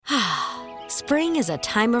Spring is a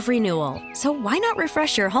time of renewal, so why not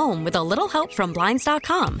refresh your home with a little help from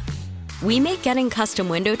Blinds.com? We make getting custom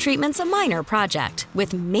window treatments a minor project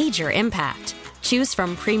with major impact. Choose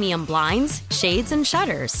from premium blinds, shades, and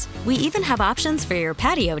shutters. We even have options for your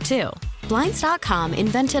patio, too. Blinds.com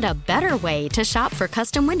invented a better way to shop for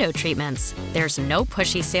custom window treatments. There's no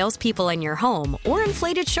pushy salespeople in your home or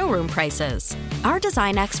inflated showroom prices. Our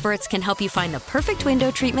design experts can help you find the perfect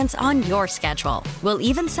window treatments on your schedule. We'll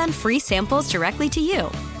even send free samples directly to you.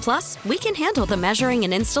 Plus, we can handle the measuring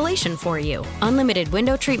and installation for you. Unlimited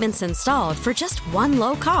window treatments installed for just one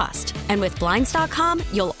low cost. And with Blinds.com,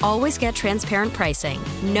 you'll always get transparent pricing.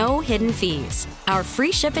 No hidden fees. Our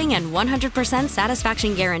free shipping and 100%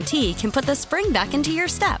 satisfaction guarantee can put the spring back into your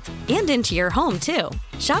step and into your home, too.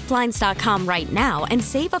 Shop Blinds.com right now and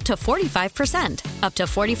save up to 45%. Up to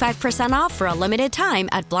 45% off for a limited time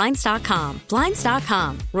at Blinds.com.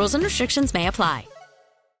 Blinds.com. Rules and restrictions may apply.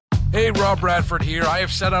 Hey, Rob Bradford here. I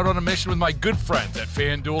have set out on a mission with my good friends at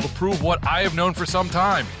FanDuel to prove what I have known for some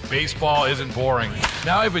time. Baseball isn't boring.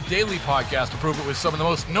 Now I have a daily podcast to prove it with some of the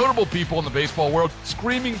most notable people in the baseball world,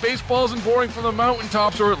 screaming baseball isn't boring from the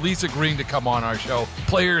mountaintops, or at least agreeing to come on our show.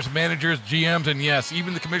 Players, managers, GMs, and yes,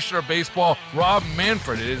 even the commissioner of baseball, Rob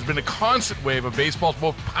Manfred. It has been a constant wave of baseball's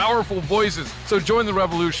most powerful voices. So join the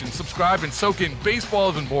revolution. Subscribe and soak in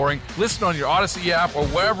Baseball Isn't Boring. Listen on your Odyssey app or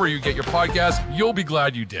wherever you get your podcasts. You'll be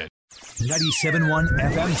glad you did. 97.1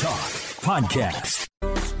 FM Talk Podcast.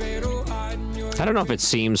 I don't know if it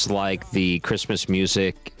seems like the Christmas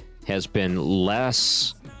music has been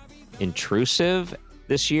less intrusive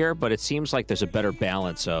this year, but it seems like there's a better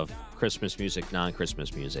balance of Christmas music,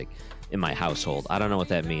 non-Christmas music in my household. I don't know what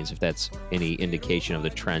that means, if that's any indication of the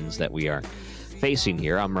trends that we are facing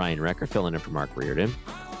here. I'm Ryan Recker, filling in for Mark Reardon.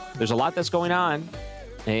 There's a lot that's going on,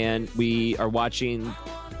 and we are watching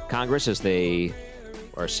Congress as they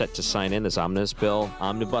are set to sign in this omnibus bill,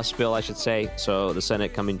 I should say. So the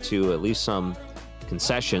Senate coming to at least some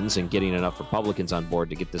concessions and getting enough Republicans on board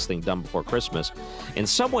to get this thing done before Christmas. In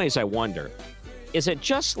some ways, I wonder, is it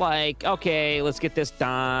just like, okay, let's get this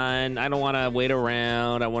done. I don't want to wait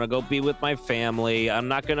around. I want to go be with my family. I'm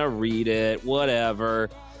not going to read it, whatever.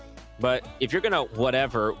 But if you're going to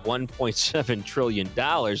whatever $1.7 trillion,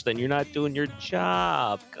 then you're not doing your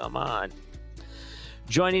job. Come on.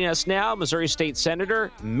 Joining us now, Missouri State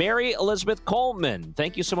Senator Mary Elizabeth Coleman.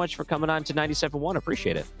 Thank you so much for coming on to 97.1.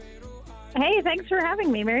 Appreciate it. Hey, thanks for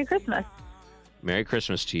having me. Merry Christmas. Merry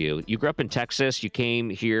Christmas to you. You grew up in Texas. You came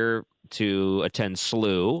here to attend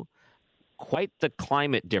SLU. Quite the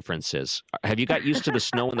climate differences. Have you got used to the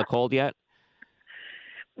snow and the cold yet?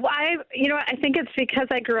 Well, I think it's because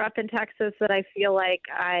I grew up in Texas that I feel like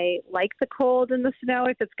I like the cold and the snow.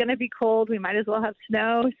 If it's going to be cold, we might as well have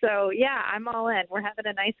snow. So, yeah, I'm all in. We're having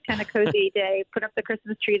a nice kind of cozy day. Put up the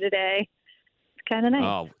Christmas tree today. It's kind of nice.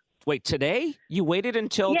 Oh, wait, today? You waited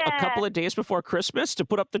until a couple of days before Christmas to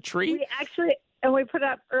put up the tree? We put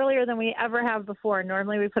up earlier than we ever have before.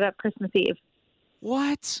 Normally we put up Christmas Eve.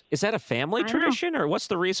 What? Is that a family tradition, or what's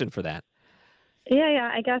the reason for that? Yeah,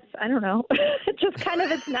 I guess, I don't know. Just kind of,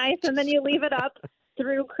 it's nice, and then you leave it up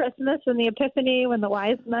through Christmas and the Epiphany when the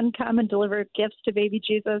wise men come and deliver gifts to baby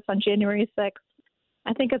Jesus on January 6th.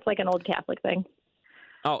 I think it's like an old Catholic thing.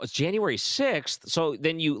 Oh, it's January 6th? So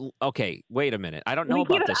then okay, wait a minute. I don't know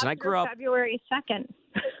about this. And I grew up February 2nd.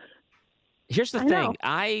 Here's the thing.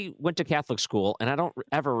 I went to Catholic school, and I don't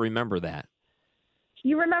ever remember that.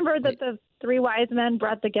 You remember that the three wise men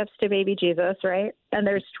brought the gifts to baby Jesus, right? And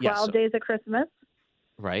there's 12 days of Christmas.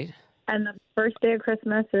 Right. And the first day of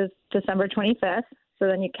Christmas is December 25th. So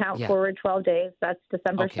then you count forward 12 days. That's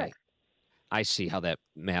December 6th. I see how that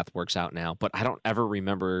math works out now, but I don't ever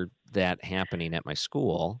remember that happening at my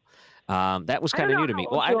schoat. That was kind of new to me.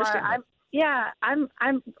 Well, I understand that.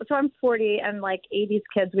 I'm 40, and like 80s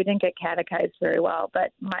kids, we didn't get catechized very well,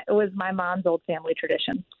 but it was my mom's old family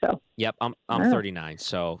tradition. So yep, I'm 39,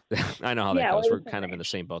 so I know how that goes. We're kind of in the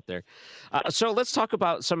same boat there. So let's talk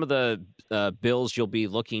about some of the bills you'll be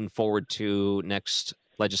looking forward to next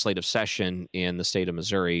legislative session in the state of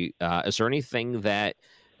Missouri. Is there anything that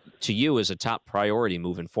to you is a top priority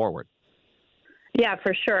moving forward? Yeah,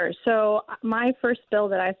 for sure. So my first bill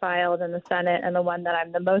that I filed in the Senate, and the one that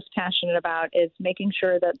I'm the most passionate about, is making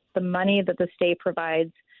sure that the money that the state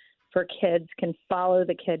provides for kids can follow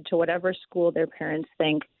the kid to whatever school their parents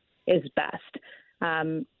think is best.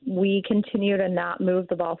 We continue to not move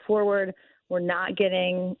the ball forward. We're not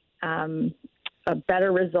getting a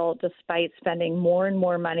better result despite spending more and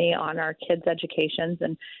more money on our kids' educations,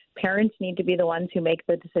 and parents need to be the ones who make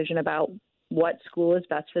the decision about what school is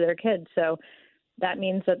best for their kids. So that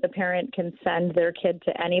means that the parent can send their kid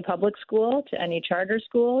to any public school, to any charter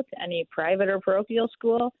school, to any private or parochial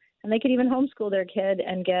school, and they could even homeschool their kid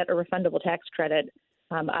and get a refundable tax credit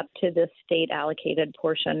up to the state allocated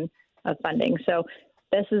portion of funding. So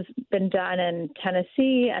this has been done in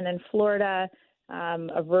Tennessee and in Florida.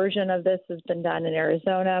 A version of this has been done in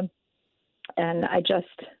Arizona. And I just,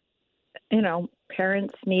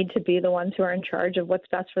 parents need to be the ones who are in charge of what's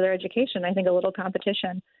best for their education. I think a little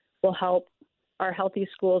competition will help our healthy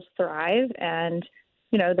schools thrive, and,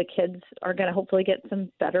 the kids are going to hopefully get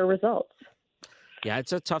some better results. Yeah,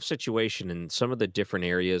 it's a tough situation in some of the different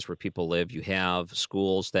areas where people live. You have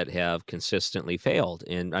schools that have consistently failed.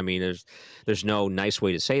 And I mean, there's no nice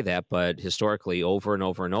way to say that, but historically, over and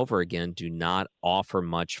over and over again, do not offer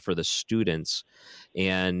much for the students.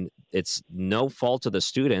 And it's no fault of the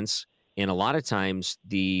students. And a lot of times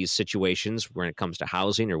these situations when it comes to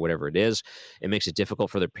housing or whatever it is, it makes it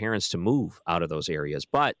difficult for their parents to move out of those areas.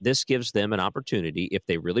 But this gives them an opportunity, if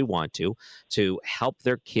they really want to help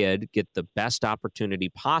their kid get the best opportunity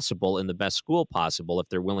possible in the best school possible if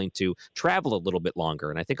they're willing to travel a little bit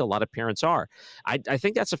longer. And I think a lot of parents are. I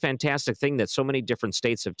think that's a fantastic thing that so many different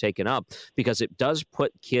states have taken up, because it does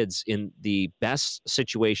put kids in the best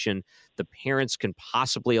situation the parents can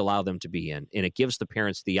possibly allow them to be in. And it gives the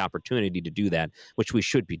parents the opportunity to do that, which we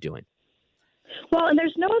should be doing. Well, and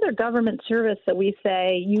there's no other government service that we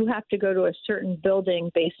say you have to go to a certain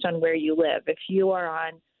building based on where you live. If you are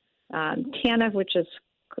on TANF, which is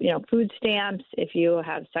food stamps, if you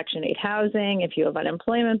have Section 8 housing, if you have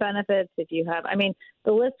unemployment benefits, if you have,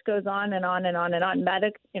 the list goes on and on and on and on.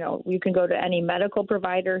 You can go to any medical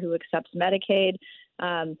provider who accepts Medicaid.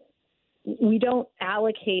 We don't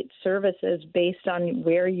allocate services based on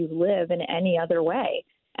where you live in any other way.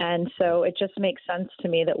 And so it just makes sense to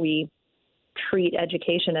me that we treat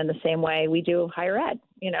education in the same way we do higher ed.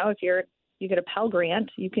 If you get a Pell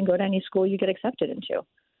Grant, you can go to any school you get accepted into.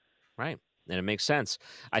 Right. And it makes sense.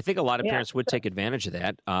 I think a lot of parents would take advantage of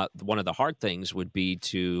that. One of the hard things would be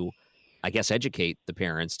to, educate the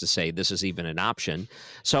parents to say this is even an option.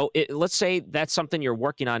 So let's say that's something you're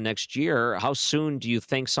working on next year. How soon do you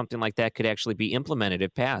think something like that could actually be implemented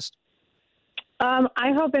if passed?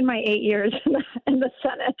 I hope in my 8 years in the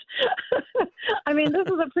Senate. This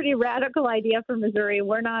is a pretty radical idea for Missouri.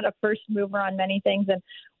 We're not a first mover on many things, and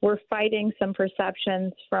we're fighting some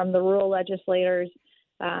perceptions from the rural legislators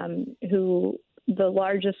who the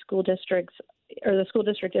largest school districts, or the school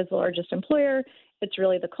district is the largest employer. It's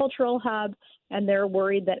really the cultural hub, and they're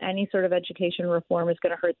worried that any sort of education reform is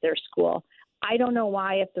going to hurt their school. I don't know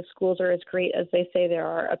why, if the schools are as great as they say they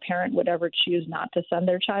are, a parent would ever choose not to send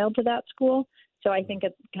their child to that school. So I think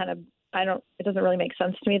it's it doesn't really make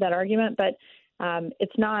sense to me, that argument, but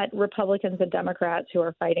it's not Republicans and Democrats who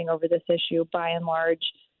are fighting over this issue. By and large,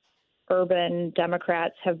 urban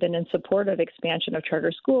Democrats have been in support of expansion of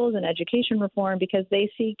charter schools and education reform because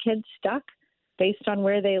they see kids stuck based on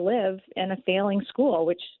where they live in a failing school,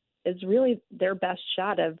 which is really their best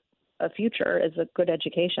shot of a future is a good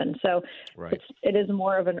education. So right. It is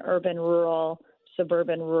more of an urban-rural,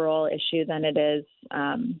 suburban-rural issue than it is,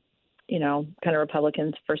 kind of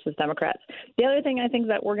Republicans versus Democrats. The other thing I think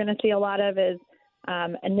that we're going to see a lot of is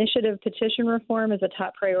initiative petition reform is a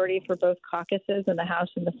top priority for both caucuses in the House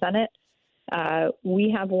and the Senate.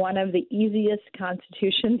 We have one of the easiest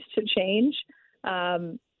constitutions to change.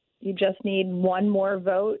 You just need one more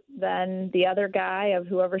vote than the other guy of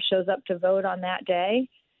whoever shows up to vote on that day.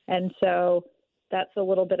 And so that's a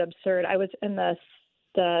little bit absurd. I was in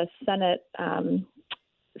the Senate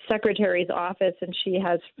secretary's office, and she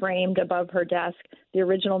has framed above her desk the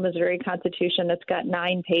original Missouri Constitution. It's got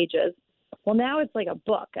 9 pages. Well, now it's like a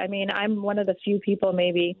book. I'm one of the few people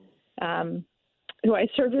maybe who I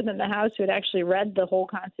served with in the House who had actually read the whole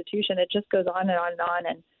Constitution. It just goes on and on and on,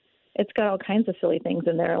 and it's got all kinds of silly things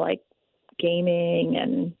in there, like gaming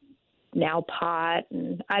and now pot,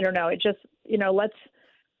 and I don't know. It just, let's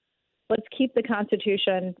keep the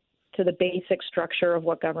Constitution to the basic structure of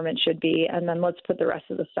what government should be, and then let's put the rest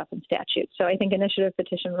of the stuff in statute. So I think initiative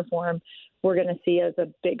petition reform we're going to see as a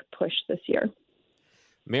big push this year.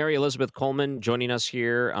 Mary Elizabeth Coleman joining us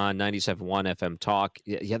here on 97.1 FM Talk.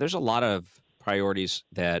 Yeah, there's a lot of priorities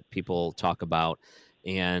that people talk about,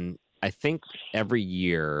 and I think every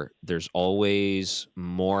year there's always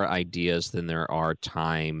more ideas than there are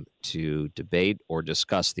time to debate or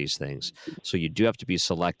discuss these things. So you do have to be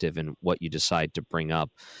selective in what you decide to bring up.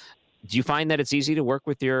 Do you find that it's easy to work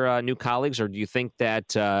with your new colleagues, or do you think that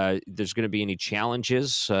there's going to be any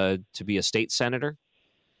challenges to be a state senator?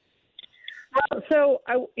 So,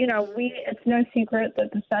 it's no secret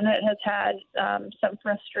that the Senate has had some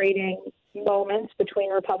frustrating moments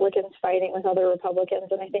between Republicans fighting with other Republicans,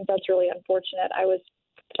 and I think that's really unfortunate. I was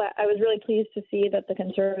really pleased to see that the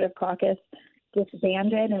Conservative caucus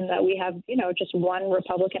disbanded and that we have, just one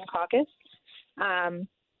Republican caucus.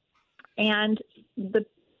 And the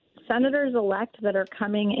senators-elect that are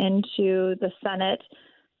coming into the Senate,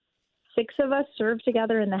 6 of us served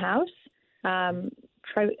together in the House.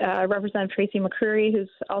 Representative Tracy McCreary,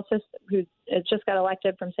 who just got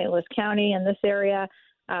elected from St. Louis County in this area,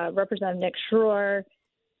 Representative Nick Schroer,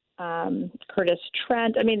 Curtis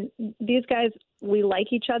Trent. I mean, these guys, we like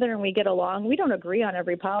each other and we get along. We don't agree on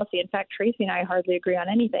every policy. In fact, Tracy and I hardly agree on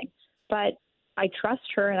anything. But I trust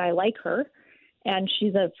her and I like her, and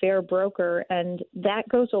she's a fair broker. And that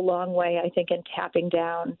goes a long way, I think, in tapping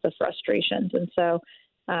down the frustrations. And so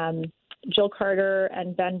Jill Carter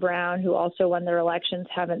and Ben Brown, who also won their elections,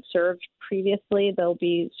 haven't served previously. They'll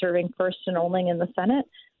be serving first and only in the Senate.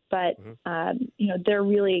 But, they're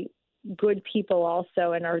really good people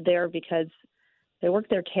also and are there because they work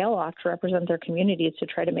their tail off to represent their communities to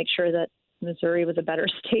try to make sure that Missouri was a better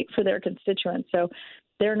state for their constituents. So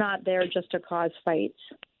they're not there just to cause fights.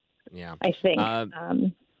 Yeah, I think.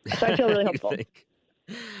 So I feel really hopeful.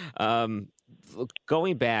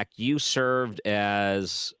 Going back, you served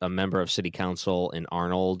as a member of City Council in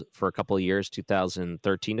Arnold for a couple of years,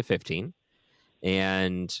 2013 to 15.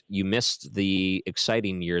 And you missed the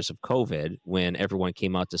exciting years of COVID when everyone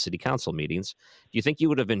came out to city council meetings. Do you think you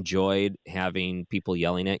would have enjoyed having people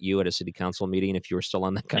yelling at you at a city council meeting if you were still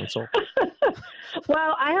on that council?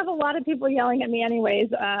 Well, I have a lot of people yelling at me anyways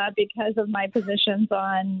because of my positions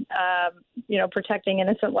on, protecting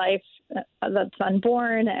innocent life that's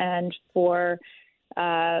unborn and for,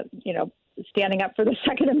 standing up for the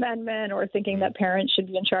Second Amendment or thinking that parents should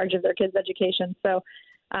be in charge of their kids' education. So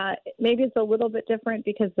maybe it's a little bit different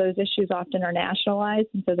because those issues often are nationalized.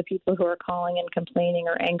 And so the people who are calling and complaining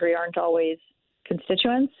or angry aren't always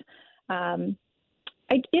constituents. I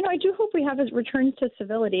do hope we have a return to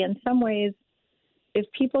civility. In some ways, if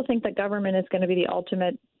people think that government is going to be the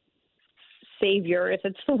ultimate savior, if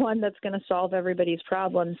it's the one that's going to solve everybody's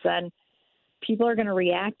problems, then people are going to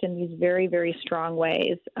react in these very, very strong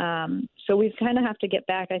ways. So we kind of have to get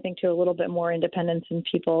back, I think, to a little bit more independence and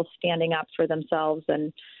people standing up for themselves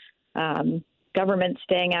and government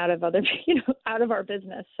staying out of out of our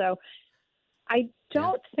business. So I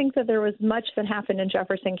don't think that there was much that happened in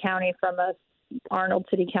Jefferson County from a Arnold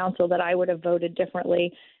City Council that I would have voted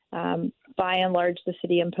differently. By and large, the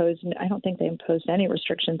city I don't think they imposed any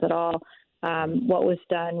restrictions at all. What was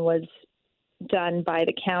done by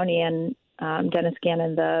the county, and Dennis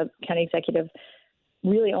Gannon, the county executive,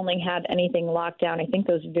 really only had anything locked down. I think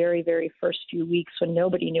those very, very first few weeks when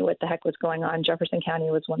nobody knew what the heck was going on, Jefferson County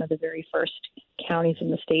was one of the very first counties in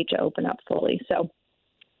the state to open up fully. So,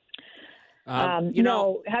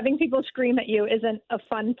 having people scream at you isn't a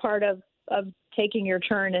fun part of taking your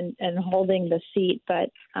turn and holding the seat, but,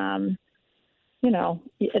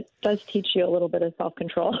 it does teach you a little bit of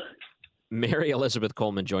self-control. Mary Elizabeth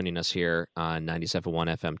Coleman joining us here on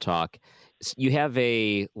 97.1 FM Talk. You have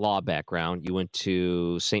a law background. You went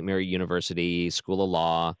to St. Mary University School of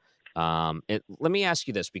Law. Let me ask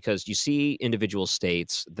you this, because you see individual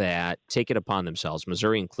states that take it upon themselves,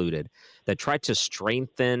 Missouri included, that try to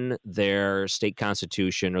strengthen their state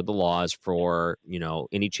constitution or the laws for,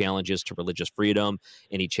 any challenges to religious freedom,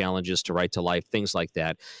 any challenges to right to life, things like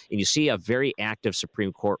that. And you see a very active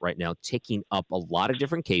Supreme Court right now taking up a lot of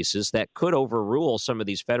different cases that could overrule some of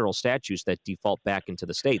these federal statutes that default back into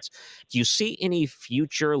the states. Do you see any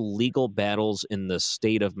future legal battles in the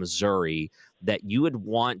state of Missouri that you would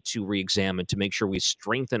want to reexamine to make sure we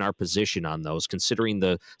strengthen our position on those, considering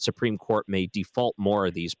the Supreme Court may default more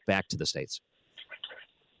of these back to the states?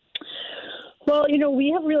 Well,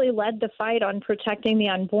 we have really led the fight on protecting the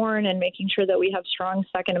unborn and making sure that we have strong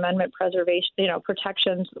Second Amendment preservation,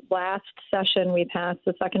 protections. Last session, we passed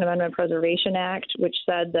the Second Amendment Preservation Act, which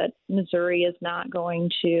said that Missouri is not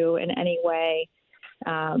going to in any way,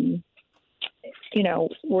 we're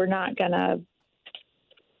not going to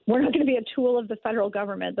be a tool of the federal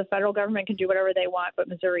government. The federal government can do whatever they want, but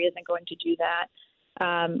Missouri isn't going to do that.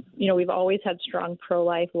 We've always had strong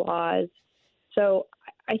pro-life laws. So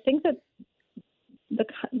I think that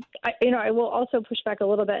I will also push back a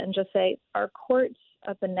little bit and just say our courts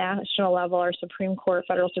at the national level, our Supreme Court,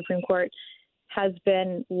 federal Supreme Court, has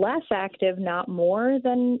been less active, not more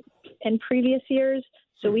than in previous years.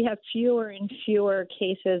 So we have fewer and fewer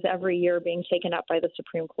cases every year being taken up by the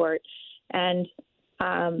Supreme Court. And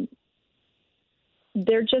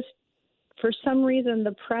they're just, for some reason,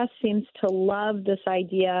 the press seems to love this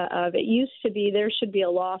idea of, it used to be there should be a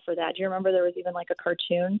law for that. Do you remember there was even like a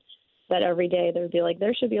cartoon that every day there would be like,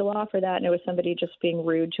 there should be a law for that. And it was somebody just being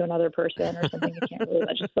rude to another person or something you can't really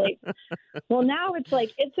legislate. Well, now it's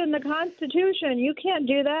like, it's in the Constitution. You can't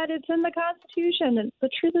do that. It's in the Constitution. And the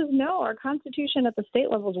truth is, no, our Constitution at the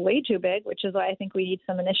state level is way too big, which is why I think we need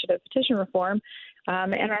some initiative petition reform.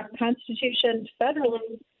 And our Constitution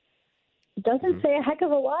federally doesn't say a heck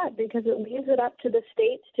of a lot because it leaves it up to the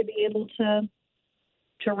states to be able to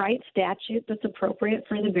write statute that's appropriate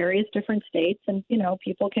for the various different states. And,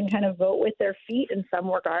 people can kind of vote with their feet in some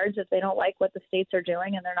regards if they don't like what the states are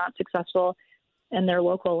doing and they're not successful in their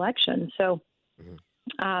local elections. So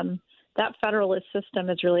that federalist system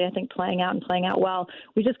is really, I think, playing out well.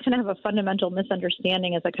 We just kind of have a fundamental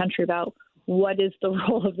misunderstanding as a country about what is the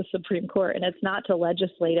role of the Supreme Court. And it's not to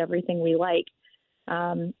legislate everything we like,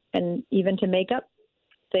 and even to make up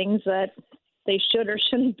things that they should or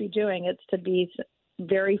shouldn't be doing. It's to be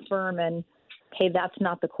very firm and, hey, that's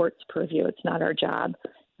not the court's purview. It's not our job.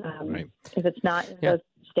 Right. If it's not in the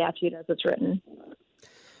statute as it's written.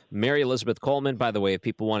 Mary Elizabeth Coleman, by the way, if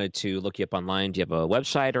people wanted to look you up online, do you have a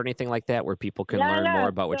website or anything like that where people can learn more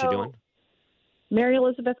about what you're doing?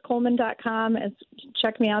 MaryElizabethColeman.com.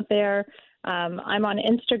 Check me out there. I'm on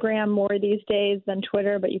Instagram more these days than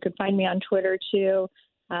Twitter, but you could find me on Twitter too,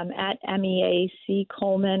 at MEAC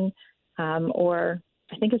Coleman, or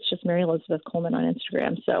I think it's just Mary Elizabeth Coleman on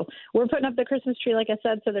Instagram. So we're putting up the Christmas tree, like I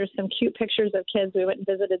said. So there's some cute pictures of kids. We went and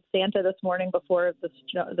visited Santa this morning before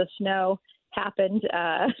the snow happened.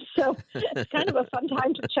 So it's kind of a fun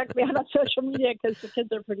time to check me out on social media because the kids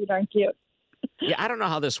are pretty darn cute. Yeah, I don't know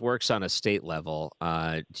how this works on a state level.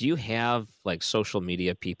 Do you have like social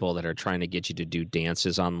media people that are trying to get you to do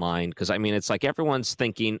dances online? Because, I mean, it's like everyone's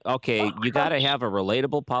thinking, okay, you got to have a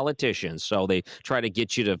relatable politician. So they try to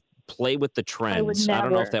get you to play with the trends. I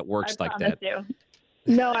don't know if that works like that.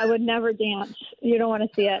 No, I would never dance. You don't want to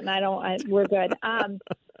see it, and we're good. I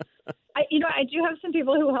do have some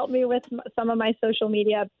people who help me with some of my social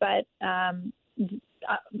media, but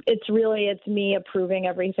it's me approving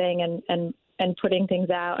everything and putting things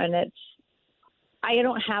out. And I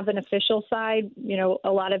don't have an official side. A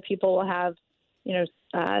lot of people will have,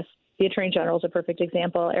 the Attorney General is a perfect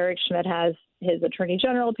example. Eric Schmidt has his Attorney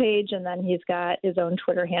General page, and then he's got his own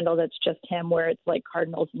Twitter handle that's just him, where it's like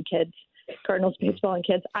Cardinals baseball and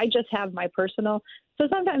kids. I just have my personal. So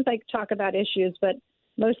sometimes I talk about issues, but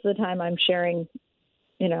most of the time I'm sharing,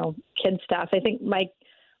 kid stuff. I think my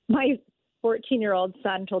 14-year-old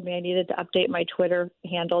son told me I needed to update my Twitter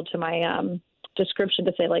handle to my description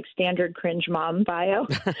to say like standard cringe mom bio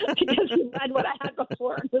because he read what I had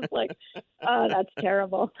before and was like, oh, that's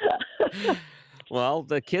terrible. Well,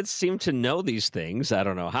 the kids seem to know these things. I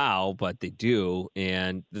don't know how, but they do.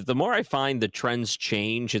 And the more I find the trends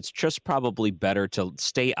change, it's just probably better to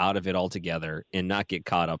stay out of it altogether and not get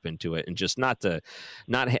caught up into it, and just not to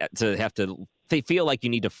have to. They feel like you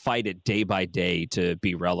need to fight it day by day to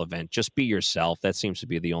be relevant. Just be yourself. That seems to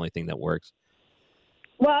be the only thing that works.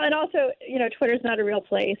 Well, and also, Twitter's not a real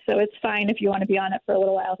place, so it's fine if you want to be on it for a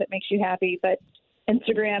little while if it makes you happy. But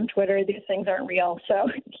Instagram, Twitter, these things aren't real. So,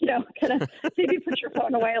 kind of maybe put your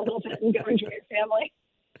phone away a little bit and go enjoy your family.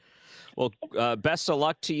 Well, best of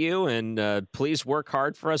luck to you, and please work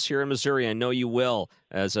hard for us here in Missouri. I know you will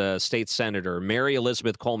as a state senator. Mary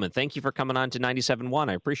Elizabeth Coleman, thank you for coming on to 97.1.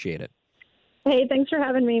 I appreciate it. Hey, thanks for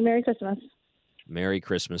having me. Merry Christmas. Merry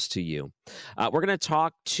Christmas to you. We're going to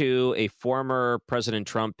talk to a former President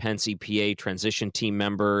Trump Pence EPA transition team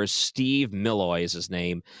member. Steve Milloy is his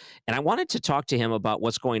name. And I wanted to talk to him about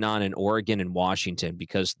what's going on in Oregon and Washington,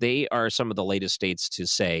 because they are some of the latest states to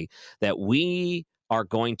say that we are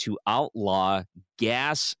going to outlaw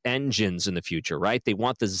gas engines in the future, right? They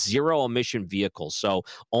want the zero emission vehicles. So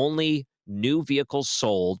only new vehicles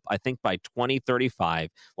sold, I think by 2035,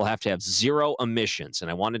 will have to have zero emissions. And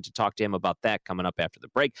I wanted to talk to him about that coming up after the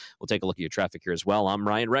break. We'll take a look at your traffic here as well. I'm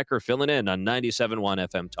Ryan Recker, filling in on 97.1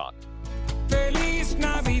 FM Talk. Feliz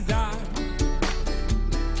Navidad.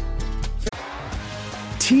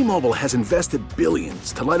 T-Mobile has invested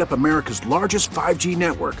billions to light up America's largest 5G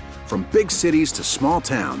network, from big cities to small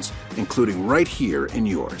towns, including right here in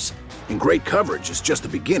yours. And great coverage is just the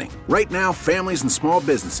beginning. Right now, families and small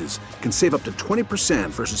businesses can save up to 20%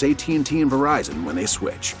 versus AT&T and Verizon when they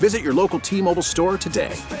switch. Visit your local T-Mobile store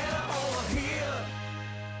today.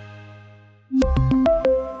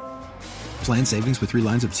 Plan savings with 3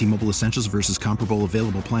 lines of T-Mobile Essentials versus comparable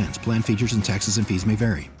available plans. Plan features and taxes and fees may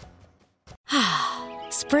vary.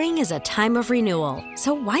 Spring is a time of renewal,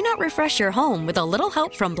 so why not refresh your home with a little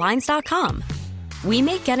help from Blinds.com? We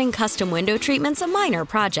make getting custom window treatments a minor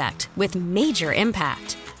project with major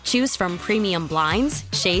impact. Choose from premium blinds,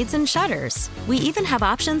 shades, and shutters. We even have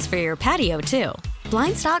options for your patio, too.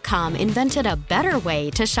 Blinds.com invented a better way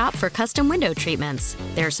to shop for custom window treatments.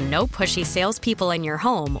 There's no pushy salespeople in your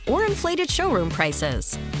home or inflated showroom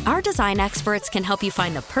prices. Our design experts can help you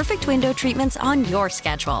find the perfect window treatments on your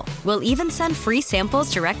schedule. We'll even send free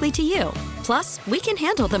samples directly to you. Plus, we can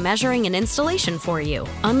handle the measuring and installation for you.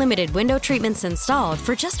 Unlimited window treatments installed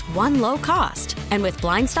for just one low cost. And with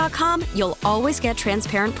Blinds.com, you'll always get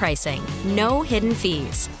transparent pricing. No hidden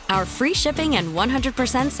fees. Our free shipping and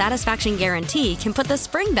 100% satisfaction guarantee can put the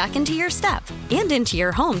spring back into your step and into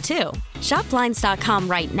your home, too. Shop Blinds.com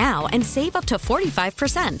right now and save up to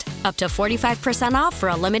 45%. Up to 45% off for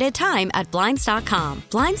a limited time at Blinds.com.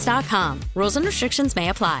 Blinds.com. Rules and restrictions may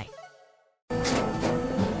apply.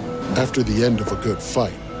 After the end of a good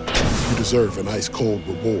fight, you deserve an ice-cold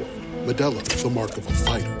reward. Modelo is the mark of a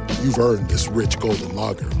fighter. You've earned this rich golden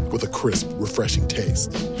lager with a crisp, refreshing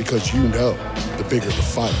taste. Because you know, the bigger the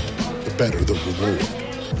fight, the better the reward.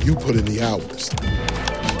 You put in the hours,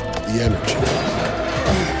 the energy,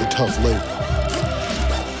 the tough labor.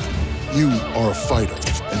 You are a fighter,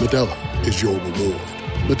 and Modelo is your reward.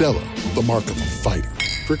 Modelo, the mark of a fighter.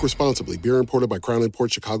 Drink responsibly. Beer imported by Crown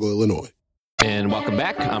Imports, Chicago, Illinois. And welcome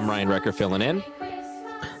back. I'm Ryan Recker filling in.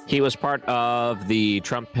 He was part of the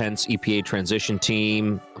Trump-Pence EPA transition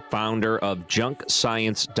team, founder of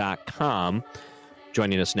JunkScience.com.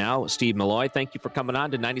 Joining us now, Steve Milloy. Thank you for coming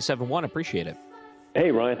on to 97.1. Appreciate it.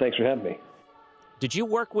 Hey, Ryan. Thanks for having me. Did you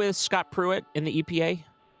work with Scott Pruitt in the EPA?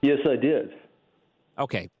 Yes, I did.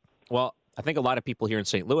 Okay. Well, I think a lot of people here in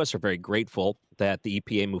St. Louis are very grateful that the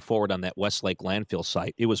EPA moved forward on that Westlake landfill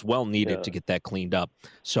site. It was well needed to get that cleaned up.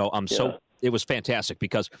 So it was fantastic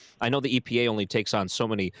because I know the EPA only takes on so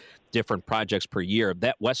many different projects per year.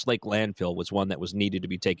 That Westlake landfill was one that was needed to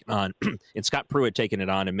be taken on. And Scott Pruitt taking it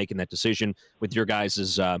on and making that decision with your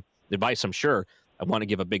guys' advice, I'm sure. I want to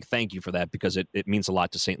give a big thank you for that because it means a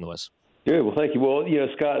lot to St. Louis. Good. Well, thank you. Well,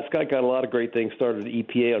 Scott got a lot of great things started at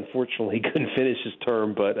EPA. Unfortunately, he couldn't finish his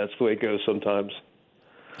term, but that's the way it goes sometimes.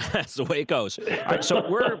 That's the way it goes. All right, so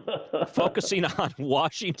we're focusing on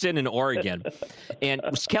Washington and Oregon. And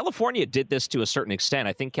California did this to a certain extent.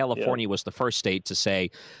 I think California was the first state to say,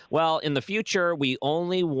 well, in the future, we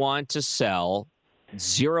only want to sell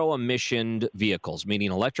zero-emission vehicles,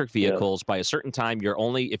 meaning electric vehicles. By a certain time,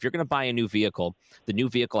 if you're going to buy a new vehicle, the new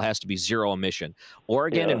vehicle has to be zero emission.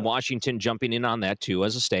 Oregon and Washington jumping in on that too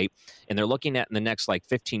as a state, and they're looking at in the next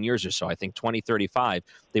 15 years or so, I think 2035,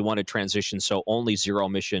 they want to transition so only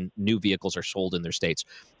zero-emission new vehicles are sold in their states.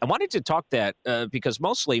 I wanted to talk that because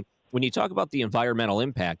mostly when you talk about the environmental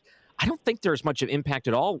impact, I don't think there's much of impact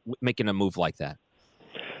at all making a move like that.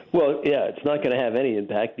 Well, yeah, it's not going to have any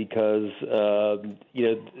impact because,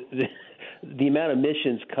 the amount of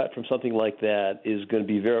emissions cut from something like that is going to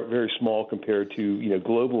be very, very small compared to,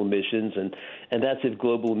 global emissions. And that's if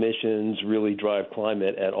global emissions really drive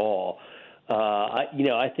climate at all.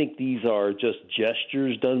 I think these are just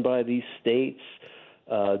gestures done by these states,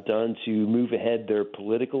 done to move ahead their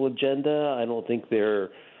political agenda. I don't think they're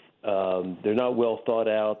not well thought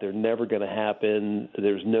out. They're never going to happen.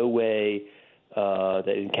 There's no way that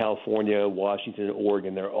in California, Washington, and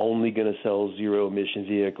Oregon, they're only going to sell zero-emission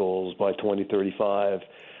vehicles by 2035.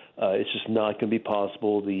 It's just not going to be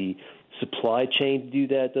possible. The supply chain to do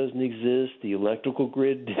that doesn't exist. The electrical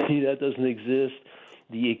grid to do that doesn't exist.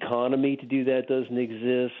 The economy to do that doesn't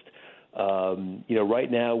exist. Right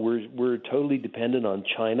now we're totally dependent on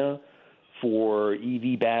China for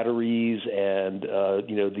EV batteries and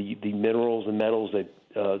the minerals and metals that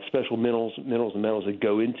special minerals and metals that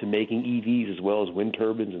go into making EVs as well as wind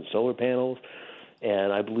turbines and solar panels.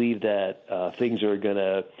 And I believe that things are going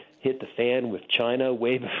to hit the fan with China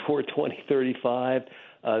way before 2035.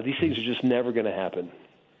 These things are just never going to happen.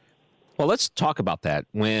 Well, let's talk about that.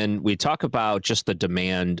 When we talk about just the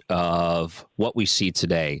demand of what we see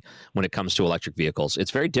today when it comes to electric vehicles,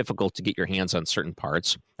 it's very difficult to get your hands on certain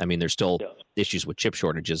parts. I mean, there's still issues with chip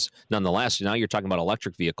shortages. Nonetheless, now you're talking about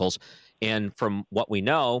electric vehicles. And from what we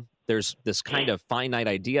know, there's this kind of finite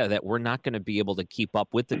idea that we're not going to be able to keep up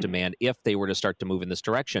with the demand if they were to start to move in this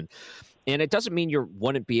direction. And it doesn't mean you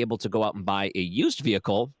wouldn't be able to go out and buy a used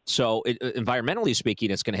vehicle. So environmentally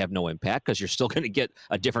speaking, it's going to have no impact because you're still going to get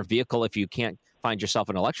a different vehicle if you can't find yourself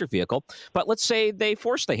an electric vehicle. But let's say they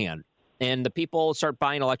force the hand and the people start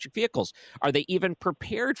buying electric vehicles. Are they even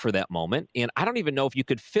prepared for that moment? And I don't even know if you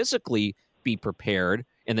could physically be prepared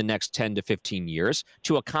in the next 10 to 15 years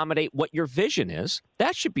to accommodate what your vision is.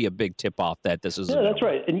 That should be a big tip-off that this is. Yeah, that's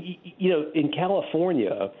right. And, in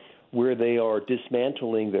California, where they are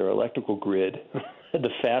dismantling their electrical grid the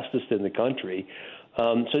fastest in the country,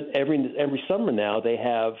 so every summer now they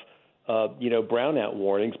have brownout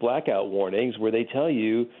warnings, blackout warnings, where they tell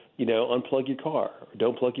you, unplug your car or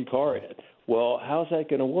don't plug your car in. Well, how's that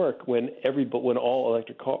going to work when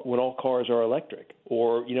all cars are electric,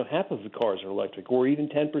 or half of the cars are electric, or even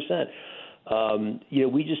 10%?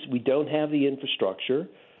 We don't have the infrastructure.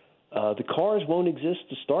 The cars won't exist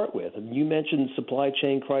to start with. I mean, you mentioned the supply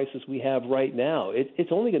chain crisis we have right now.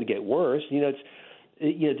 It's only going to get worse.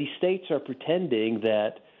 These states are pretending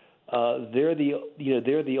that they're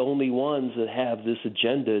the only ones that have this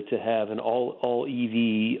agenda to have an all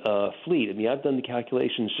EV fleet. I mean, I've done the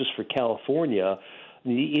calculations just for California. I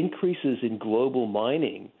mean, the increases in global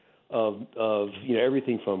mining of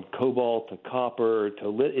everything from cobalt to copper to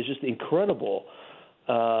lead is just incredible.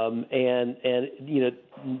 And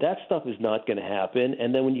that stuff is not going to happen.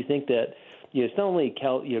 And then when you think that it's not only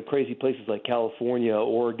crazy places like California,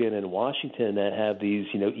 Oregon, and Washington that have these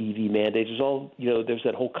EV mandates. There's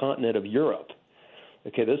that whole continent of Europe.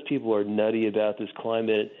 Okay, those people are nutty about this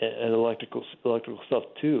climate and electrical stuff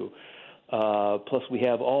too. Plus, we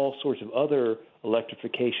have all sorts of other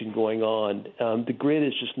electrification going on. The grid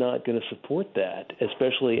is just not going to support that,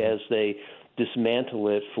 especially as they dismantle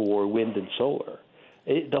it for wind and solar.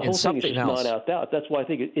 The whole thing is just not out. That's why I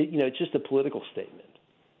think it's just a political statement.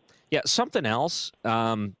 Yeah, something else.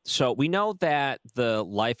 So we know that the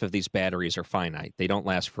life of these batteries are finite. They don't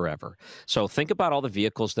last forever. So think about all the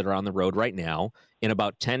vehicles that are on the road right now. In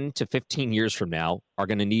about 10 to 15 years from now, are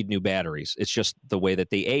going to need new batteries. It's just the way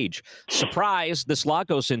that they age. Surprise, this law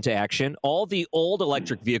goes into action. All the old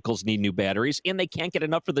electric vehicles need new batteries, and they can't get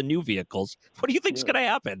enough for the new vehicles. What do you think is going to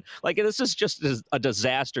happen? Like, this is just a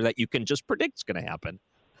disaster that you can just predict is going to happen.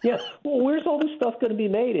 Yeah. Well, where's all this stuff going to be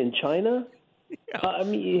made? In China? Yeah. I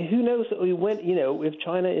mean, who knows? If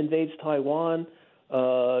China invades Taiwan,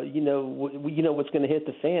 what's going to hit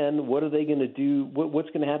the fan. What are they going to do? What's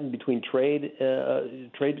going to happen between trade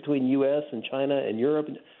between U.S. and China and Europe?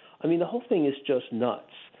 I mean, the whole thing is just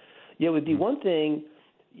nuts. It would be one thing.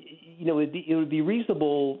 It would be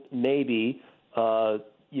reasonable, maybe, to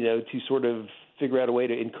sort of figure out a way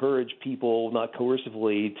to encourage people, not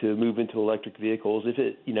coercively, to move into electric vehicles,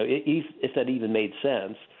 if that even made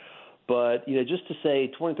sense. But, just to say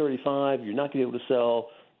 2035, you're not going to be able to sell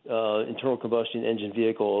internal combustion engine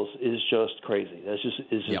vehicles is just crazy. That's just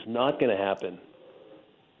not going to happen.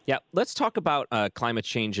 Yeah, let's talk about climate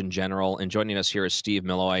change in general. And joining us here is Steve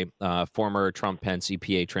Milloy, former Trump-Pence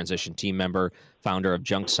EPA transition team member, founder of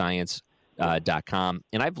JunkScience.com.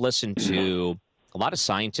 And I've listened to a lot of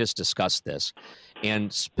scientists discuss this.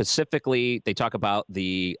 And specifically, they talk about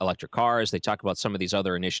the electric cars. They talk about some of these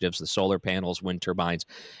other initiatives, the solar panels, wind turbines.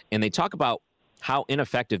 And they talk about how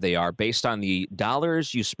ineffective they are. Based on the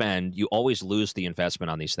dollars you spend, you always lose the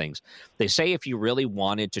investment on these things. They say if you really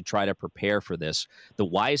wanted to try to prepare for this, the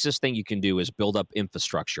wisest thing you can do is build up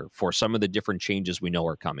infrastructure for some of the different changes we know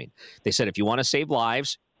are coming. They said if you want to save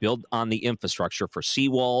lives, build on the infrastructure for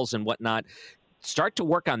seawalls and whatnot. Start to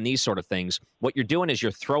work on these sort of things. What you're doing is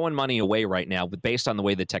you're throwing money away right now based on the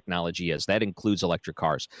way the technology is. That includes electric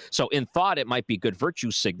cars. So in thought, it might be good virtue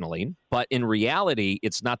signaling, but in reality,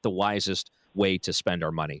 it's not the wisest way to spend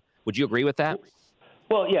our money. Would you agree with that?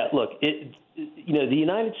 Well, yeah, look, the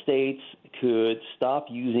United States could stop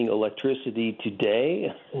using electricity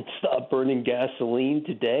today and stop burning gasoline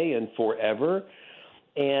today and forever,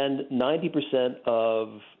 and 90%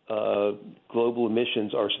 of global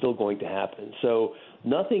emissions are still going to happen. So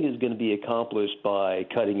nothing is going to be accomplished by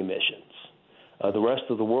cutting emissions. The rest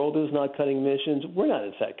of the world is not cutting emissions. We're not,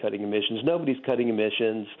 in fact, cutting emissions. Nobody's cutting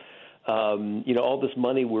emissions. All this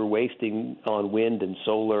money we're wasting on wind and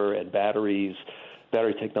solar and battery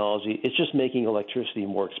technology, it's just making electricity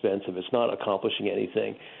more expensive. It's not accomplishing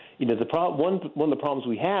anything. One of the problems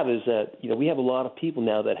we have is that we have a lot of people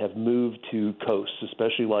now that have moved to coasts,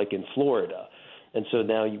 especially like in Florida. And so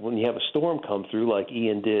now when you have a storm come through like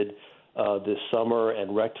Ian did this summer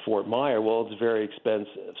and wrecked Fort Myer, well, it's very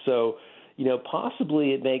expensive. So,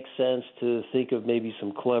 possibly it makes sense to think of maybe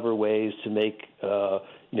some clever ways to make,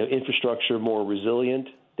 infrastructure more resilient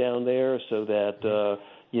down there so that,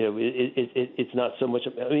 it's not so much.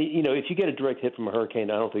 I mean, if you get a direct hit from a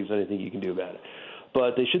hurricane, I don't think there's anything you can do about it.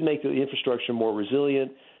 But they should make the infrastructure more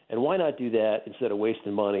resilient. And why not do that instead of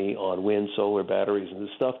wasting money on wind, solar, batteries, and the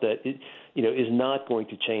stuff that is not going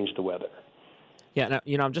to change the weather? Yeah, now,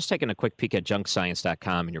 I'm just taking a quick peek at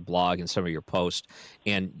JunkScience.com and your blog and some of your posts,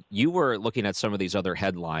 and you were looking at some of these other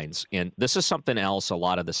headlines, and this is something else a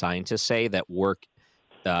lot of the scientists say that work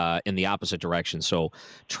in the opposite direction. So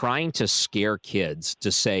trying to scare kids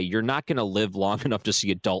to say you're not going to live long enough to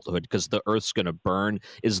see adulthood because the Earth's going to burn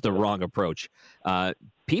is the wrong approach.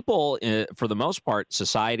 people, for the most part,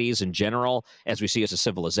 societies in general, as we see as a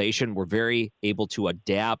civilization, we're very able to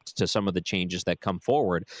adapt to some of the changes that come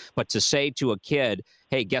forward. But to say to a kid,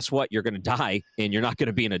 hey, guess what? You're going to die and you're not going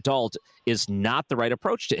to be an adult is not the right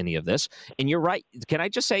approach to any of this. And you're right. Can I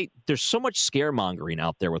just say there's so much scaremongering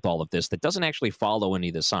out there with all of this that doesn't actually follow any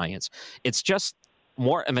of the science. It's just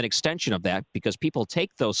more of an extension of that because people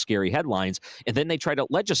take those scary headlines and then they try to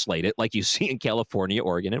legislate it like you see in California,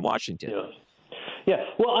 Oregon, and Washington. Yeah.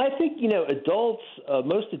 Well, I think, adults,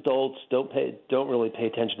 most adults don't really pay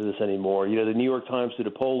attention to this anymore. The New York Times did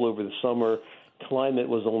a poll over the summer. Climate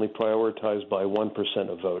was only prioritized by 1%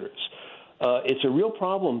 of voters. It's a real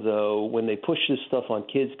problem, though, when they push this stuff on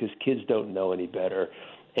kids because kids don't know any better,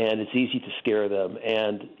 and it's easy to scare them.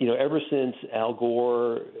 And, ever since Al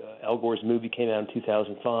Gore's movie came out in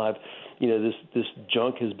 2005, this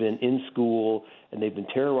junk has been in school, and they've been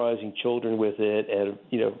terrorizing children with it. And,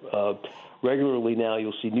 regularly now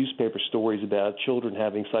you'll see newspaper stories about children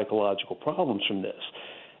having psychological problems from this.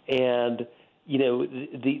 And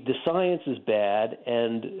the science is bad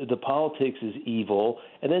and the politics is evil,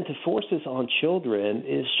 and then to force this on children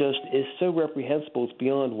is so reprehensible. It's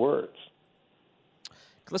beyond words.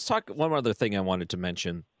 Let's talk one other thing I wanted to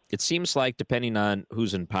mention. It seems like depending on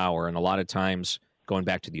who's in power, and a lot of times going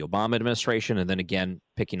back to the Obama administration and then again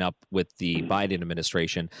picking up with the Biden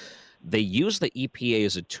administration, they use the EPA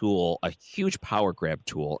as a tool, a huge power grab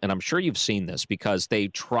tool. And I'm sure you've seen this because they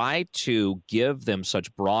try to give them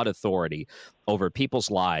such broad authority over people's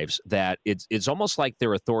lives that it's almost like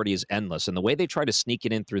their authority is endless. And the way they try to sneak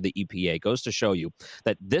it in through the EPA goes to show you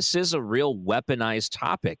that this is a real weaponized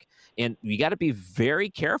topic. And you got to be very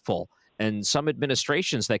careful. And some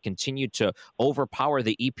administrations that continue to overpower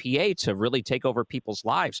the EPA to really take over people's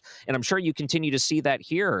lives. And I'm sure you continue to see that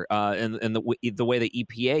here in the way the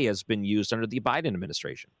EPA has been used under the Biden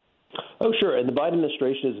administration. Oh, sure. And the Biden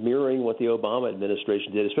administration is mirroring what the Obama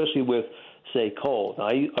administration did, especially with, say, coal. Now,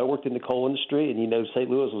 I worked in the coal industry, and St.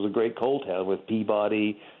 Louis was a great coal town with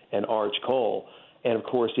Peabody and Arch Coal. And, of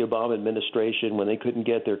course, the Obama administration, when they couldn't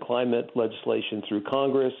get their climate legislation through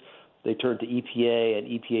Congress, they turned to EPA, and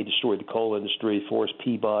EPA destroyed the coal industry, forced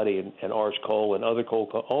Peabody and Arch Coal and other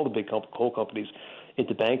all the big coal companies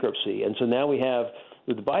into bankruptcy. And so now we have,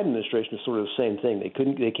 with the Biden administration, is sort of the same thing.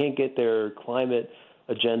 They can't get their climate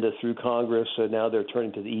agenda through Congress, so now they're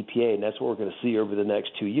turning to the EPA, and that's what we're going to see over the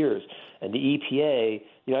next 2 years. And the EPA,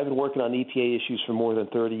 I've been working on EPA issues for more than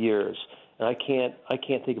 30 years, and I can't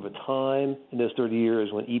think of a time in those 30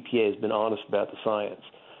 years when EPA has been honest about the science.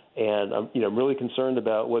 And I'm really concerned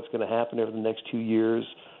about what's going to happen over the next 2 years.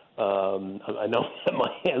 I know that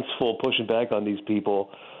my hands full pushing back on these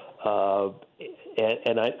people, and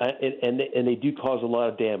they do cause a lot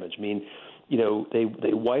of damage. I mean,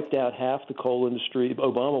 they wiped out half the coal industry.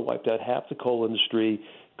 Obama wiped out half the coal industry,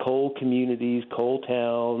 coal communities, coal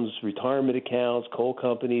towns, retirement accounts, coal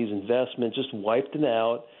companies, investments, just wiped them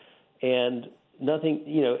out, and nothing,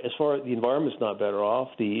 as far as the environment's not better off,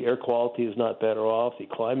 the air quality is not better off, the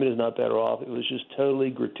climate is not better off. It was just totally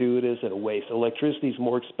gratuitous and a waste. Electricity is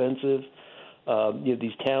more expensive.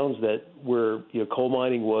 These towns that where coal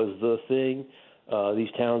mining was the thing, these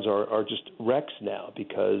towns are just wrecks now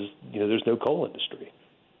because there's no coal industry.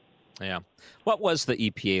 Yeah. What was the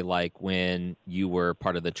EPA like when you were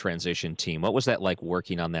part of the transition team? What was that like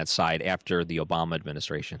working on that side after the Obama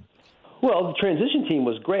administration? Well, the transition team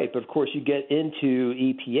was great, but of course you get into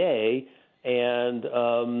EPA and,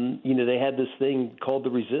 they had this thing called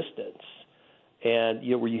the resistance. And,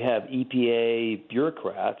 where you have EPA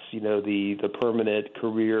bureaucrats, the permanent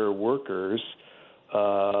career workers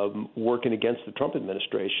working against the Trump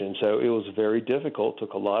administration. So it was very difficult,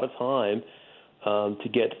 took a lot of time to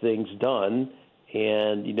get things done.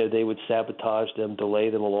 And, they would sabotage them, delay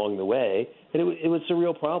them along the way. And it was a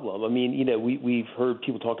real problem. I mean, we've heard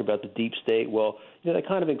people talk about the deep state. Well, that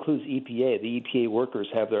kind of includes EPA. The EPA workers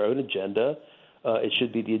have their own agenda. It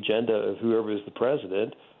should be the agenda of whoever is the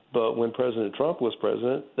president. But when President Trump was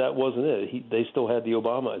president, that wasn't it. They still had the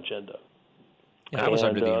Obama agenda. Yeah, I was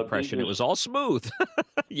under the impression it was all smooth.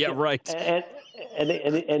 Yeah, right.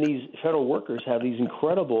 And these federal workers have these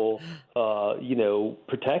incredible,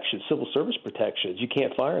 protections, civil service protections. You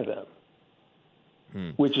can't fire them,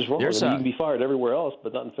 which is wrong. You can be fired everywhere else,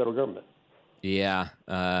 but not in the federal government. Yeah,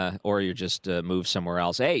 or you just move somewhere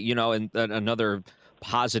else. Hey, and another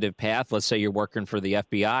positive path, let's say you're working for the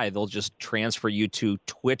FBI, they'll just transfer you to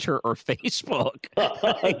Twitter or Facebook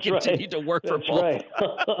and continue to work for both. Right.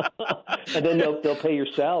 And then they'll pay your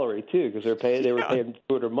salary too because they were paying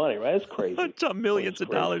Twitter money, right? That's crazy. Millions of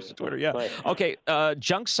dollars to Twitter, yeah. Right. Okay,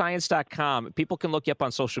 junkscience.com. People can look you up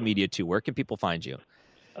on social media too. Where can people find you?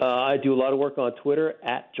 I do a lot of work on Twitter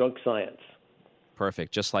at Junk Science.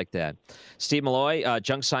 Perfect, just like that. Steve Milloy,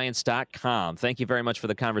 junkscience.com. Thank you very much for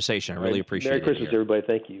the conversation. I really appreciate it. Merry Christmas, everybody.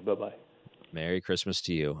 Thank you. Bye-bye. Merry Christmas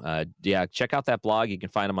to you. Check out that blog. You can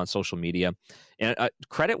find them on social media. And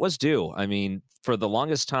credit was due. I mean, for the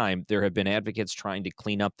longest time, there have been advocates trying to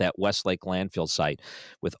clean up that Westlake landfill site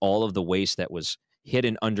with all of the waste that was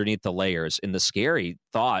hidden underneath the layers, and the scary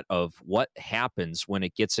thought of what happens when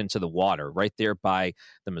it gets into the water right there by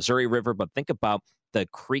the Missouri River. But think about the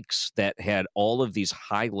creeks that had all of these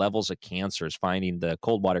high levels of cancers, finding the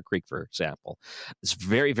Coldwater Creek, for example. It's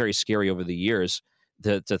very, very scary over the years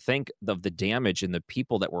to think of the damage and the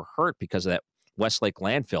people that were hurt because of that Westlake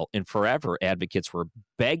landfill. And forever, advocates were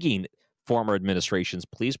begging former administrations,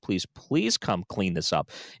 please, please, please come clean this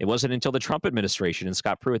up. It wasn't until the Trump administration and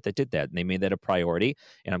Scott Pruitt that did that. And they made that a priority.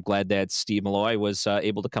 And I'm glad that Steve Milloy was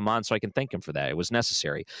able to come on so I can thank him for that. It was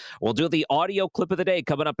necessary. We'll do the audio clip of the day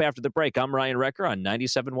coming up after the break. I'm Ryan Recker on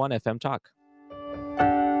 97.1 FM Talk.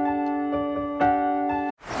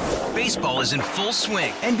 Baseball is in full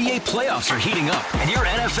swing. NBA playoffs are heating up, and your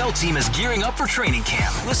NFL team is gearing up for training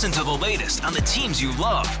camp. Listen to the latest on the teams you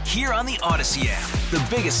love here on the Odyssey app. The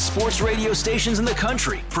biggest sports radio stations in the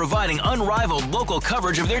country, providing unrivaled local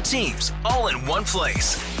coverage of their teams, all in one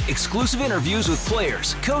place. Exclusive interviews with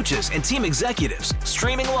players, coaches, and team executives,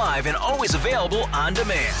 streaming live and always available on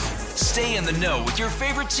demand. Stay in the know with your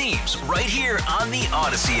favorite teams right here on the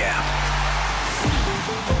Odyssey app.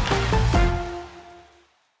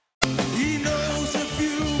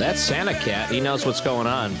 That's Santa Cat. He knows what's going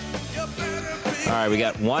on. All right, we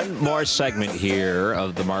got one more segment here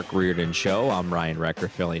of the Mark Reardon Show. I'm Ryan Recker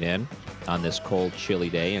filling in on this cold, chilly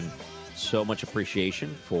day, and so much appreciation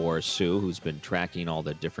for Sue, who's been tracking all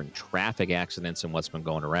the different traffic accidents and what's been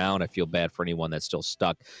going around. I feel bad for anyone that's still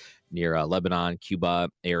stuck near Lebanon, Cuba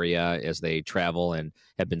area as they travel and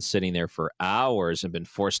have been sitting there for hours and been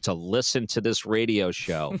forced to listen to this radio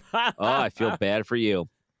show. Oh, I feel bad for you.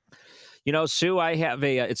 You know, Sue, I have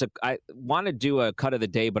I want to do a cut of the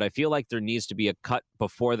day, but I feel like there needs to be a cut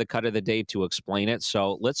before the cut of the day to explain it.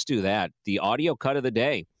 So let's do that. The audio cut of the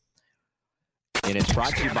day. And it's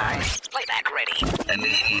brought to you by Playback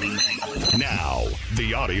ready. Now,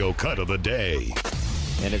 the audio cut of the day.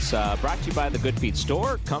 And it's brought to you by the Good Feet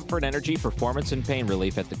Store. Comfort, energy, performance, and pain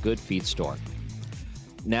relief at the Good Feet Store.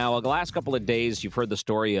 Now, the last couple of days, you've heard the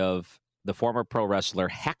story of the former pro wrestler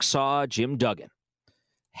Hacksaw Jim Duggan.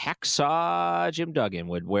 Hacksaw Jim Duggan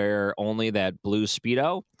would wear only that blue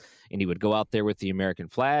Speedo, and he would go out there with the American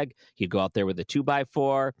flag. He'd go out there with a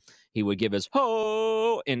 2x4. He would give his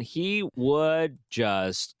ho, and he would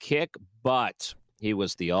just kick butt. He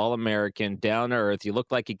was the all-American, down-to-earth. He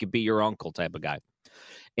looked like he could be your uncle type of guy.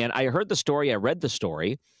 And I heard the story. I read the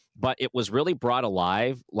story, but it was really brought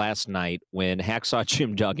alive last night when Hacksaw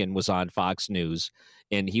Jim Duggan was on Fox News,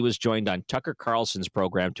 and he was joined on Tucker Carlson's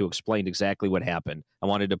program to explain exactly what happened. I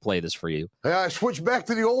wanted to play this for you. I switched back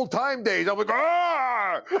to the old time days. I'm like,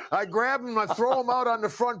 I grab him, I throw him out on the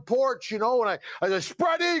front porch, and I just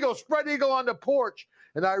spread eagle on the porch.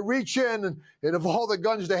 And I reach in, and of all the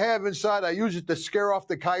guns to have inside, I use it to scare off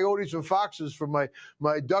the coyotes and foxes from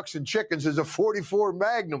my ducks and chickens. Is a 44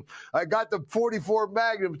 Magnum. I got the 44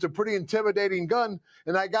 Magnum. It's a pretty intimidating gun.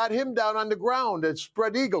 And I got him down on the ground at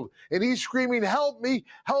spread eagle. And he's screaming, help me,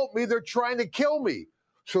 they're trying to kill me.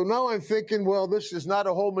 So now I'm thinking, well, this is not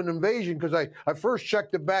a home invasion, because I first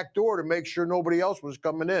checked the back door to make sure nobody else was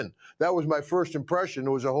coming in. That was my first impression.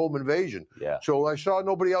 It was a home invasion. Yeah. So I saw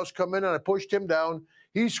nobody else come in, and I pushed him down.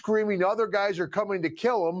 He's screaming, other guys are coming to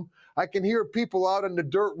kill him. I can hear people out on the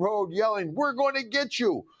dirt road yelling, we're going to get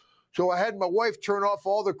you. So I had my wife turn off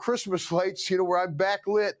all the Christmas lights, where I'm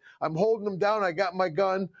backlit. I'm holding them down. I got my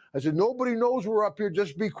gun. I said, nobody knows we're up here.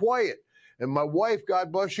 Just be quiet. And my wife,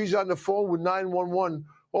 God bless, she's on the phone with 911,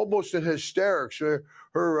 almost in hysterics.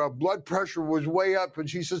 Her blood pressure was way up, and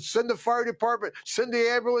she said, send the fire department, send the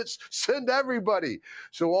ambulance, send everybody.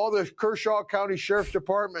 So all the Kershaw County Sheriff's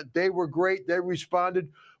Department, they were great. They responded.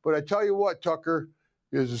 But I tell you what, Tucker,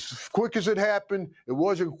 as quick as it happened, it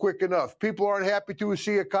wasn't quick enough. People aren't happy to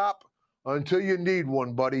see a cop until you need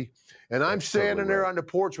one, buddy. And I'm standing there on the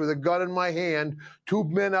porch with a gun in my hand, two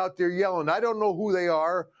men out there yelling. I don't know who they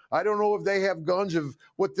are. I don't know if they have guns, of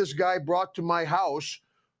what this guy brought to my house.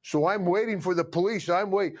 So I'm waiting for the police.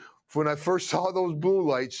 When I first saw those blue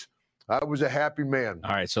lights, I was a happy man.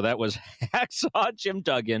 All right, so that was Hacksaw Jim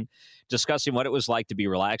Duggan discussing what it was like to be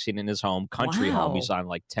relaxing in his home, country home. He's on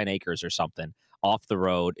like 10 acres or something, off the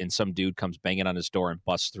road, and some dude comes banging on his door and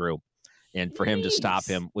busts through. And for him to stop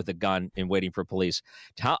him with a gun and waiting for police.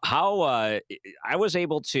 How I was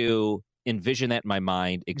able to envision that in my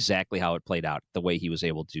mind exactly how it played out, the way he was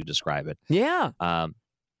able to describe it. Yeah.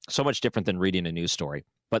 So much different than reading a news story.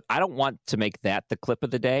 But I don't want to make that the clip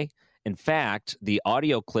of the day. In fact, the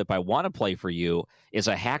audio clip I want to play for you is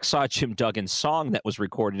a Hacksaw Jim Duggan song that was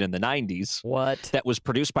recorded in the 90s. What? That was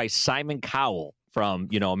produced by Simon Cowell from,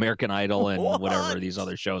 American Idol and whatever, these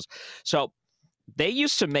other shows. So they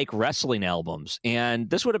used to make wrestling albums, and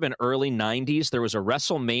this would have been early 90s. There was a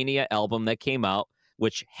WrestleMania album that came out,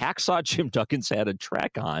 which Hacksaw Jim Duggan's had a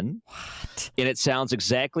track on. What? And it sounds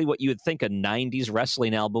exactly what you would think a 90s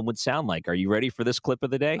wrestling album would sound like. Are you ready for this clip of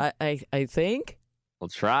the day? I think. We'll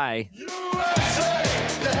try. USA!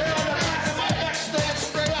 The hair on the back of my neck stands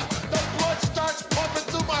straight up. The blood starts pumping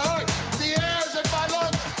through my heart. The air's in my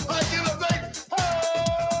lungs. I give a big I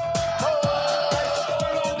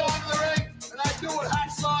start on down the ring, and I do what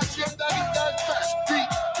Hacksaw Jim Duggan does best. Beat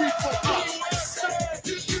people up.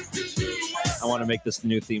 I want to make this the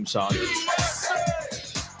new theme song.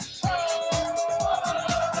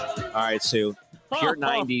 All right, Sue. Pure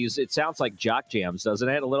 90s. It sounds like Jock Jams, doesn't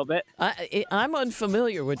it, a little bit? I'm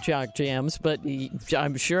unfamiliar with Jock Jams, but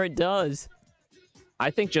I'm sure it does.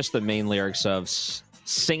 I think just the main lyrics of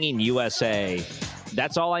Singing USA,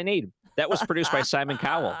 that's all I need. That was produced by Simon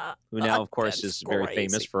Cowell, who now, of course, is very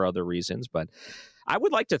famous for other reasons. But I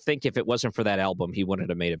would like to think if it wasn't for that album, he wouldn't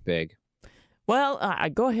have made it big. Well,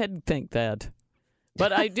 go ahead and think that.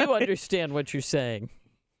 But I do understand what you're saying.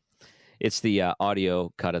 It's the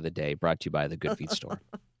audio cut of the day, brought to you by the Good Feet Store.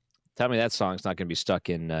 Tell me that song's not going to be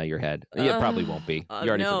stuck in your head. It probably won't be. You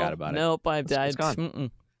already forgot about it. Nope, It's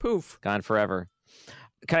gone. Poof. Gone forever.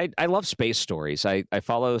 I love space stories. I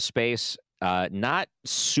follow space, not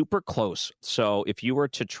super close. So if you were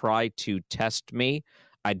to try to test me,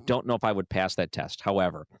 I don't know if I would pass that test.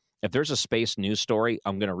 However, if there's a space news story,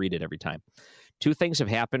 I'm going to read it every time. Two things have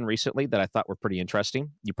happened recently that I thought were pretty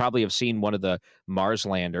interesting. You probably have seen one of the Mars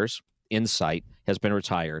landers, InSight, has been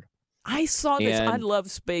retired. I saw this. I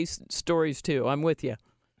love space stories, too. I'm with you.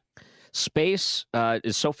 Space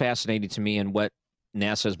is so fascinating to me, and what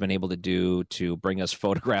NASA has been able to do to bring us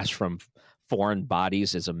photographs from foreign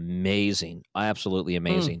bodies is amazing, absolutely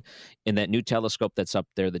amazing. And that new telescope that's up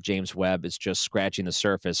there, the James Webb, is just scratching the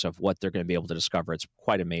surface of what they're going to be able to discover. It's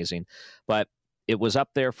quite amazing. But it was up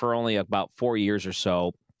there for only about 4 years or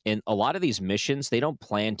so. And a lot of these missions, they don't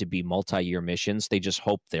plan to be multi-year missions. They just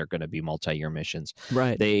hope they're going to be multi-year missions.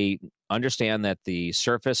 Right. They understand that the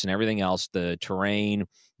surface and everything else, the terrain,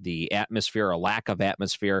 the atmosphere or lack of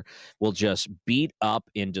atmosphere, will just beat up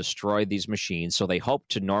and destroy these machines. So they hope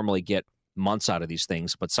to normally get months out of these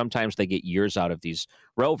things, but sometimes they get years out of these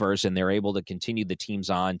rovers, and they're able to continue the teams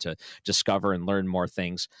on to discover and learn more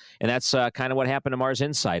things. And that's kind of what happened to Mars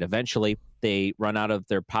InSight. Eventually, they run out of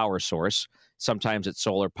their power source. Sometimes it's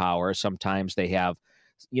solar power. Sometimes they have,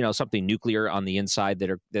 something nuclear on the inside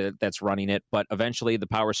that's running it. But eventually, the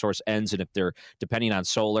power source ends, and if they're depending on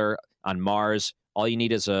solar on Mars, all you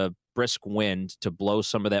need is a brisk wind to blow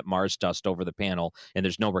some of that Mars dust over the panel, and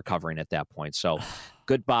there's no recovering at that point. So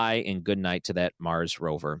goodbye and good night to that Mars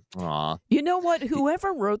rover. Aw. You know what?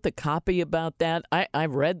 Whoever wrote the copy about that, I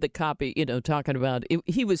read the copy, talking about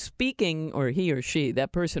he was speaking, or he or she,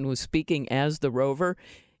 that person was speaking as the rover.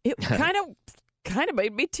 It kind of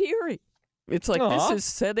made me teary. It's like, This is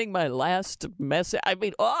sending my last message. I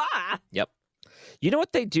mean, Yep. You know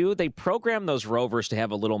what they do? They program those rovers to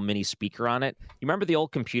have a little mini speaker on it. You remember the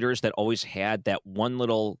old computers that always had that one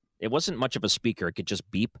little, it wasn't much of a speaker. It could just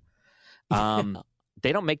beep.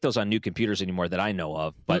 They don't make those on new computers anymore that I know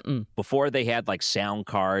of. But before, they had like sound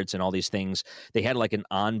cards and all these things. They had like an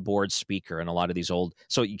onboard speaker in a lot of these old,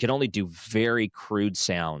 so you can only do very crude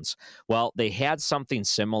sounds. Well, they had something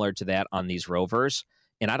similar to that on these rovers.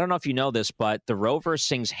 And I don't know if you know this, but the rover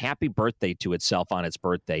sings happy birthday to itself on its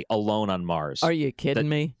birthday alone on Mars. Are you kidding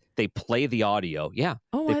me? They play the audio. Yeah.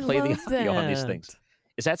 Oh, they play I love the audio on these that. things.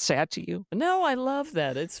 Is that sad to you? No, I love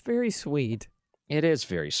that. It's very sweet. It is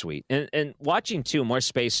very sweet. And watching, too, more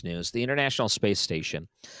space news, the International Space Station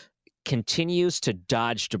continues to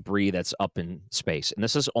dodge debris that's up in space. And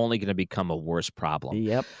this is only going to become a worse problem.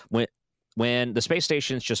 Yep. When the space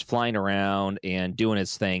station's just flying around and doing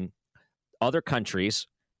its thing, other countries,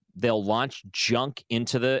 they'll launch junk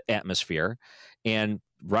into the atmosphere, and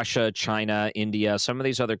Russia, China, India, some of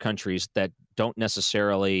these other countries that don't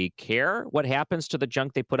necessarily care what happens to the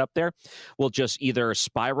junk they put up there will just either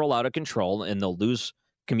spiral out of control and they'll lose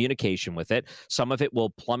communication with it. Some of it will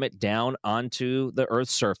plummet down onto the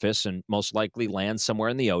Earth's surface and most likely land somewhere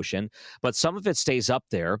in the ocean. But some of it stays up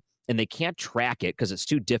there and they can't track it because it's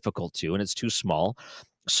too difficult to and it's too small.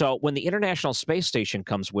 So when the International Space Station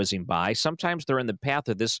comes whizzing by, sometimes they're in the path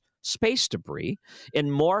of this space debris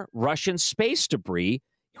and more Russian space debris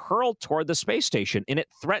hurled toward the space station, and it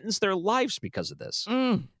threatens their lives because of this.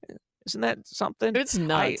 Isn't that something? It's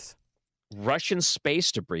nuts. Russian space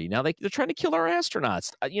debris. Now they're trying to kill our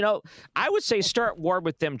astronauts. I would say start war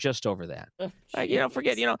with them just over that.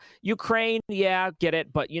 Forget, Ukraine, get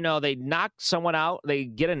it. But, they knock someone out. They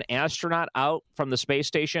get an astronaut out from the space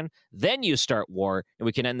station. Then you start war, and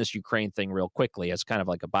we can end this Ukraine thing real quickly as kind of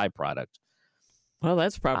like a byproduct. Well,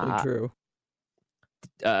 that's probably true.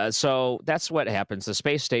 So that's what happens. The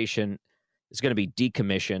space station is going to be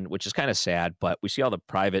decommissioned, which is kind of sad. But we see all the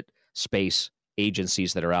private space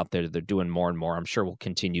agencies that are out there. They're doing more and more. I'm sure we'll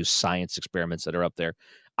continue science experiments that are up there.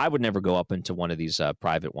 I would never go up into one of these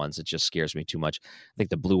private ones. It just scares me too much. I think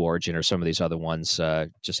the Blue Origin or some of these other ones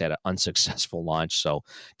just had an unsuccessful launch, so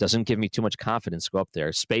it doesn't give me too much confidence to go up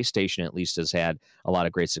there. Space Station at least has had a lot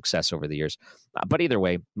of great success over the years. But either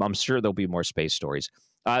way, I'm sure there'll be more space stories.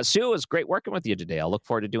 Sue, it was great working with you today. I'll look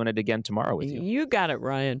forward to doing it again tomorrow with you. You got it,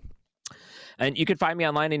 Ryan. And you can find me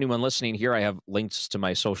online. Anyone listening here, I have links to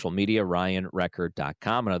my social media,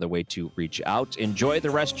 ryanrecord.com, another way to reach out. Enjoy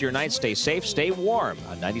the rest of your night. Stay safe, stay warm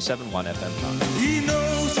on 97.1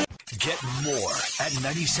 FM Talk. Get more at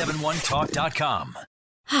 971talk.com.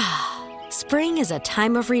 Spring is a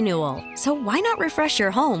time of renewal, so why not refresh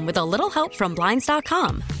your home with a little help from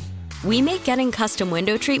Blinds.com? We make getting custom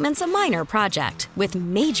window treatments a minor project with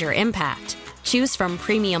major impact. Choose from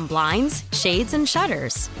premium blinds, shades, and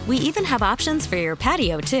shutters. We even have options for your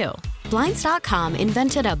patio, too. Blinds.com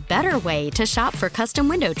invented a better way to shop for custom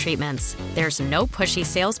window treatments. There's no pushy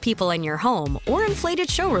salespeople in your home or inflated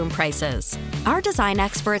showroom prices. Our design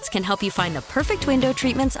experts can help you find the perfect window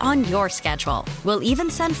treatments on your schedule. We'll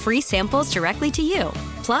even send free samples directly to you.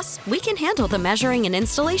 Plus, we can handle the measuring and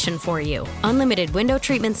installation for you. Unlimited window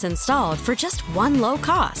treatments installed for just one low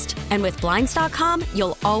cost. And with Blinds.com,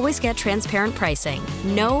 you'll always get transparent pricing.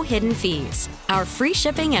 No hidden fees. Our free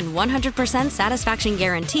shipping and 100% satisfaction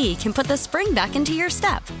guarantee can put the spring back into your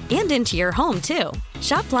step and into your home, too.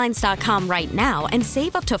 Shop Blinds.com right now and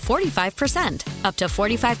save up to 45%. Up to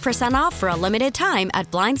 45% off for a limited time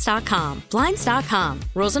at Blinds.com. Blinds.com.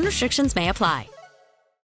 Rules and restrictions may apply.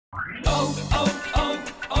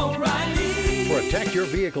 O'Reilly. Protect your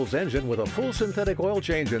vehicle's engine with a full synthetic oil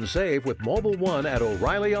change and save with Mobil 1 at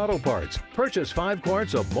O'Reilly Auto Parts. Purchase 5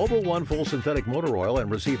 quarts of Mobil 1 full synthetic motor oil and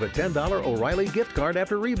receive a $10 O'Reilly gift card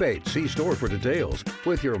after rebate. See store for details.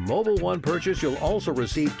 With your Mobil 1 purchase, you'll also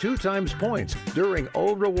receive 2 times points during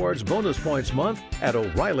O Rewards Bonus Points Month at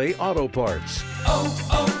O'Reilly Auto Parts.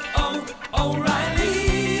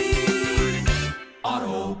 O'Reilly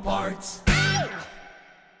Auto Parts.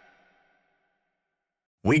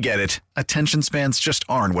 We get it. Attention spans just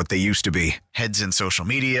aren't what they used to be. Heads in social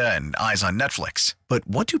media and eyes on Netflix. But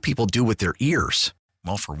what do people do with their ears?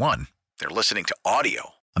 Well, for one, they're listening to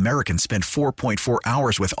audio. Americans spend 4.4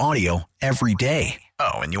 hours with audio every day.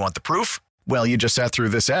 Oh, and you want the proof? Well, you just sat through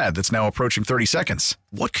this ad that's now approaching 30 seconds.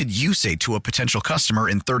 What could you say to a potential customer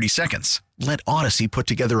in 30 seconds? Let Odyssey put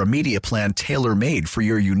together a media plan tailor-made for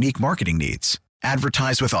your unique marketing needs.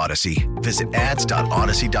 Advertise with Odyssey. Visit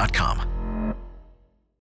ads.odyssey.com.